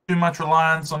too much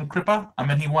reliance on Cripper? I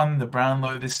mean, he won the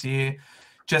Brownlow this year.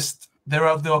 Just there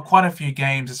were quite a few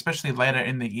games, especially later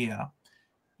in the year.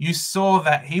 You saw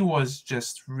that he was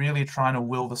just really trying to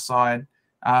will the side.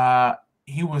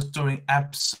 He was doing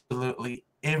absolutely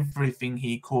everything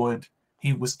he could.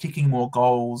 He was kicking more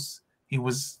goals. He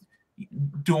was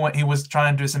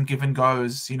trying to do some give and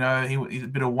goes. You know, he a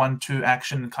bit of 1-2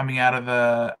 action coming out of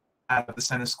the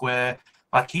center square.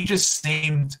 Like, he just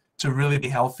seemed to really be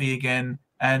healthy again,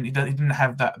 and he didn't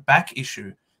have that back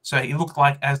issue. So it looked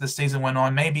like as the season went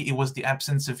on, maybe it was the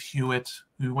absence of Hewitt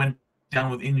who went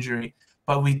down with injury,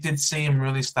 but we did see him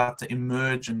really start to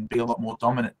emerge and be a lot more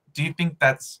dominant. Do you think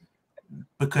that's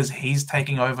because he's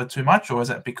taking over too much, or is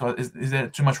that because is there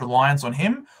too much reliance on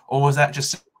him, or was that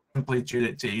just simply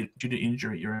due to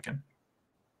injury, you reckon?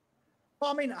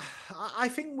 Well, I mean, I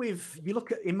think you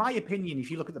look at, in my opinion, if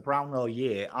you look at the Brownlow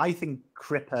year, I think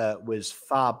Cripper was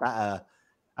far better,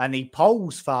 and he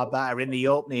polls far better in the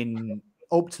opening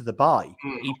up to the bye.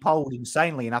 He polled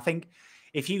insanely, and I think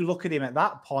if you look at him at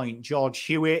that point, George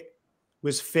Hewitt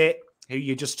was fit, who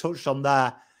you just touched on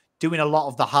there, doing a lot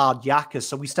of the hard yakkers.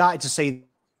 So we started to see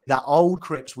that old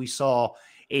Cripps we saw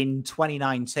in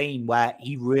 2019, where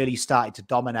he really started to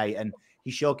dominate, and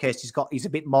he showcased he's a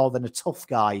bit more than a tough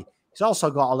guy. He's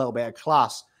also got a little bit of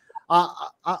class.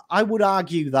 I would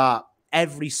argue that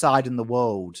every side in the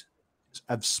world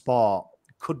of sport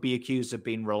could be accused of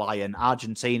being reliant.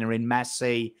 Argentina in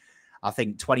Messi, I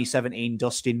think 2017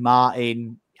 Dustin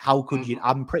Martin. How could you?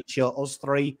 I'm pretty sure us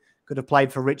 3 could have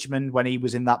played for Richmond when he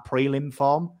was in that prelim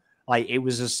form. Like, it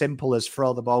was as simple as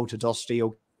throw the ball to Dusty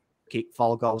or kick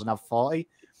 4 goals and have 40.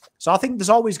 So I think he's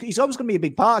always going to be a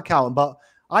big part of Carlton. But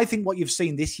I think what you've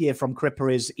seen this year from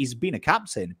Cripper is he's been a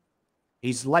captain.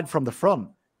 He's led from the front.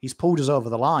 He's pulled us over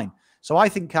the line. So I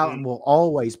think Carlton will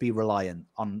always be reliant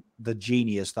on the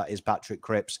genius that is Patrick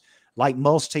Cripps. Like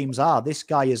most teams are, this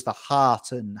guy is the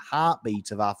heart and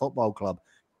heartbeat of our football club.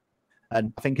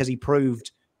 And I think, as he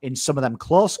proved in some of them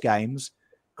close games,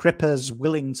 Cripper's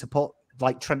willing to put,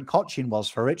 like Trent Cotchin was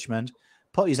for Richmond,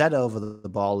 put his head over the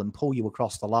ball and pull you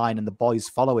across the line, and the boys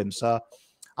follow him. So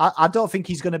I don't think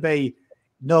he's going to be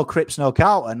no Cripps, no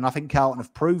Carlton. And I think Carlton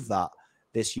have proved that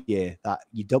this year, that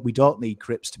we don't need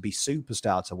Cripps to be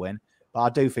superstar to win. But I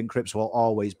do think Cripps will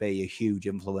always be a huge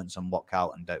influence on what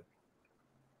Carlton do.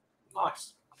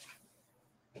 Nice.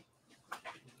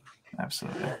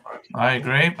 Absolutely. I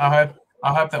agree. I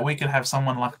hope that we could have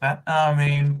someone like that. I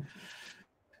mean,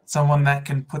 someone that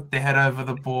can put their head over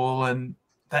the ball, and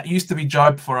that used to be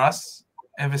Job for us.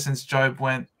 Ever since Job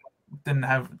didn't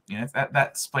have,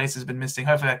 that space has been missing.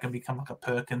 Hopefully that can become like a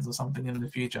Perkins or something in the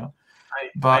future.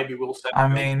 But maybe Will Setterfield. I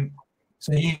mean,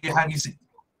 so you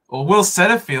or Will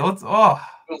Setterfield. Oh,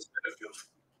 Will Setterfield.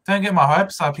 Don't get my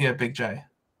hopes up here, Big J.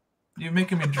 You're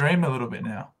making me dream a little bit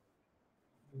now.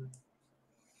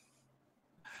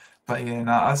 But yeah,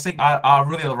 no, I think I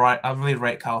really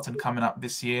rate Carlton coming up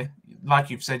this year. Like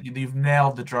you've said, you've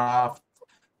nailed the draft.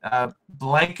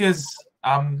 Blakers,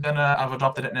 I've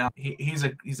adopted it now. He's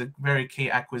a very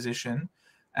key acquisition,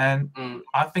 and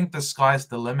I think the sky's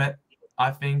the limit.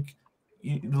 I think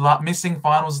missing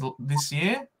finals this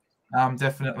year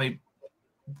definitely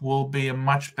will be a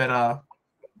much better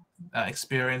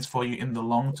experience for you in the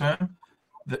long term.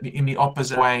 in the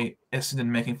opposite way, Essendon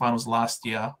making finals last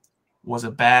year was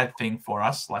a bad thing for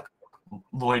us. Like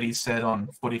Lloydie said on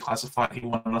Footy Classified, he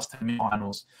wanted us to make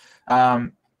finals.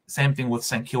 Same thing with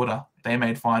St Kilda. They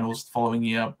made finals the following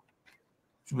year,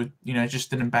 just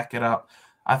didn't back it up.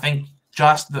 I think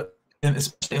just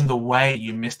in the way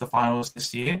you missed the finals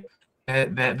this year,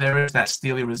 there is that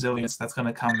steely resilience that's going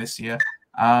to come this year.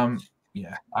 I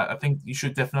think you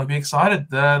should definitely be excited.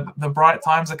 The bright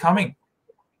times are coming.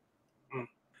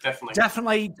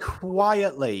 Definitely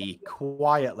quietly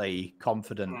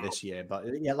confident this year.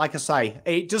 But yeah, like I say,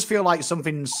 it does feel like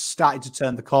something's started to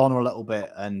turn the corner a little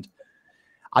bit. And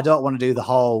I don't want to do the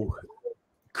whole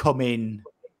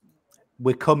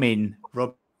we're coming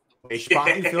rubbish. But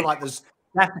I do feel like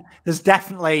there's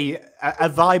definitely a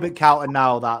vibe at Carlton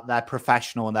now that they're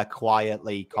professional and they're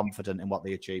quietly confident in what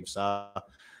they achieve. So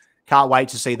can't wait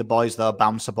to see the boys, though,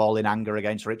 bounce a ball in anger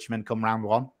against Richmond come round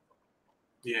one.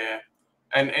 Yeah.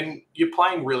 And you're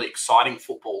playing really exciting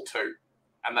football too.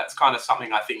 And that's kind of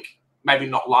something I think maybe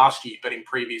not last year, but in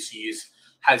previous years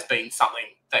has been something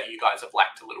that you guys have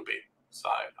lacked a little bit. So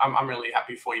I'm really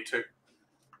happy for you too.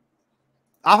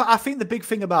 I think the big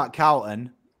thing about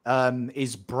Carlton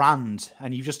is brand.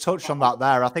 And you just touched on that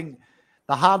there. I think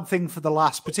the hard thing for the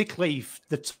last, particularly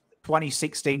the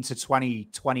 2016 to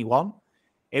 2021,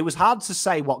 it was hard to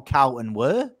say what Carlton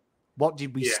were. What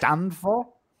did we stand for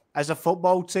as a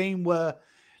football team?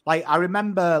 I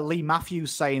remember Lee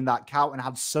Matthews saying that Carlton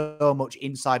had so much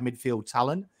inside midfield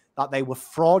talent that they were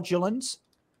fraudulent.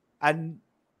 And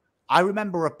I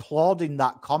remember applauding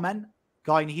that comment,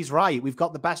 going, he's right. We've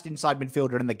got the best inside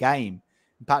midfielder in the game,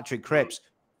 Patrick Cripps.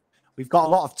 We've got a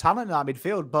lot of talent in our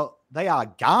midfield, but they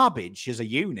are garbage as a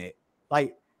unit.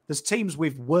 There's teams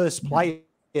with worse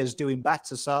players doing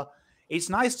better. So it's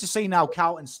nice to see now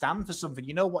Carlton stand for something.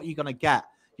 You know what you're going to get.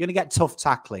 You're going to get tough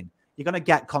tackling. You're going to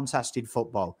get contested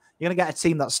football. You're going to get a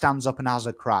team that stands up and has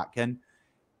a crack. And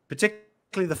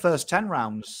particularly the first 10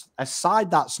 rounds, a side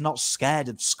that's not scared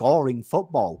of scoring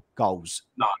football goals,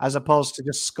 as opposed to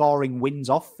just scoring wins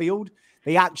off field.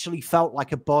 They actually felt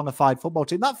like a bona fide football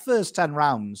team. That first 10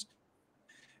 rounds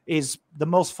is the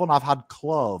most fun I've had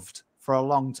clothed for a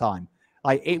long time.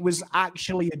 It was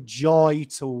actually a joy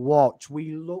to watch.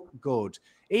 We looked good.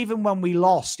 Even when we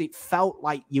lost, it felt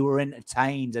like you were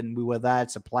entertained and we were there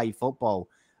to play football.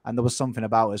 And there was something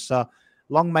about us. So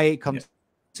long may it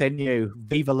continue.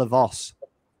 Viva la Voss.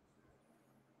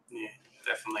 Yeah,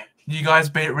 definitely. You guys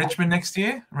beat Richmond next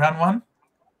year, round one?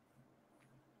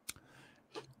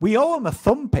 We owe them a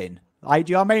thumping. Do you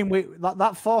know what I mean?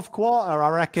 That fourth quarter, I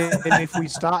reckon, if we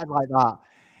started like that,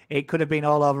 it could have been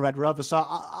all over Red Rover. So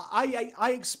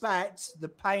I expect the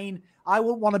pain. I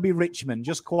wouldn't want to be Richmond,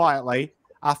 just quietly.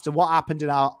 After what happened in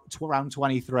our round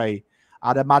 23,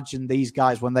 I'd imagine these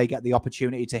guys, when they get the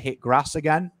opportunity to hit grass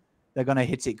again, they're going to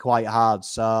hit it quite hard.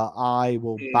 So I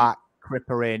will back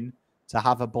Cripper in to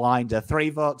have a blinder.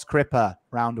 3 votes Cripper,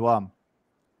 round one.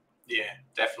 Yeah,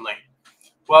 definitely.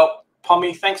 Well,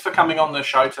 Pommy, thanks for coming on the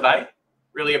show today.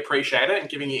 Really appreciate it and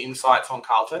giving your insights on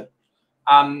Carlton.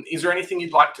 Is there anything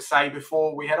you'd like to say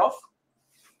before we head off?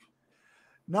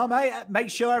 No, mate. Make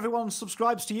sure everyone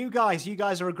subscribes to you guys. You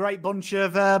guys are a great bunch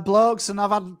of blokes, and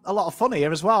I've had a lot of fun here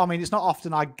as well. I mean, it's not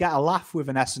often I get a laugh with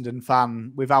an Essendon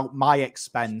fan without my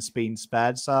expense being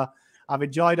spared, so I've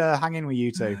enjoyed hanging with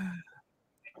you two.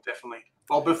 Definitely.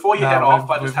 Well, before you head off,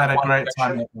 I just had a great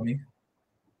time, Pommy.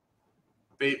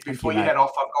 Before you head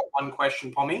off, I've got one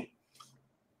question, Pommy.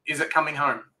 Is it coming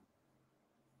home?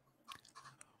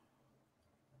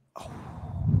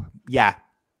 Yeah.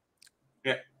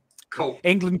 Yeah. Cool.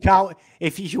 England,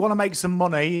 if you want to make some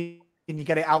money and you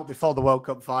get it out before the World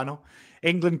Cup final,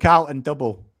 England, Carlton,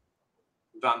 double.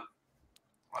 Done.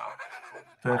 Wow.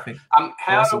 Perfect.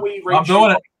 How do we reach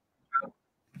you?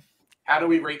 How do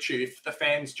we reach you? If the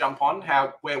fans jump on,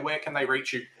 where can they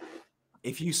reach you?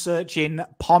 If you search in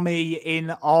Pommy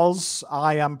in Oz,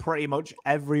 I am pretty much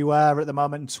everywhere at the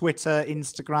moment. Twitter,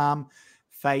 Instagram,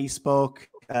 Facebook,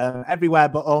 everywhere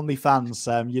but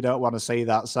OnlyFans. You don't want to see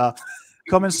that. So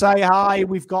come and say hi.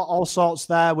 We've got all sorts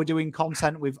there. We're doing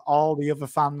content with all the other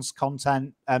fans,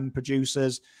 content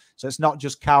producers. So it's not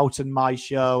just Carlton, my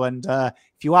show. And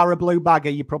if you are a blue bagger,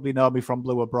 you probably know me from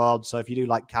Blue Abroad. So if you do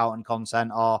like Carlton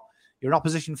content, or you're an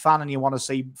opposition fan and you want to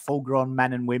see full-grown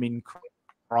men and women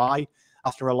cry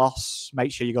after a loss,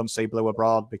 make sure you go and see Blue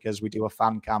Abroad, because we do a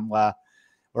fan cam where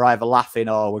we're either laughing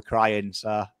or we're crying.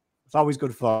 So it's always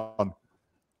good fun.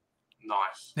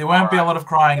 Nice. There won't be a lot of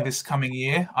crying this coming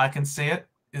year. I can see it.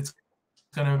 It's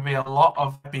going to be a lot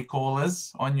of happy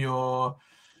callers on your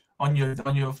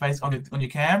face, on your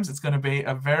cams. It's going to be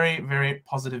a very, very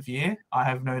positive year. I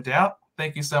have no doubt.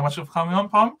 Thank you so much for coming on,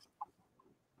 Pom.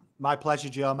 My pleasure,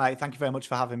 Joe, mate. Thank you very much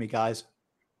for having me, guys.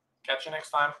 Catch you next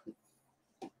time.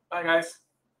 Bye, guys.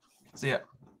 See ya.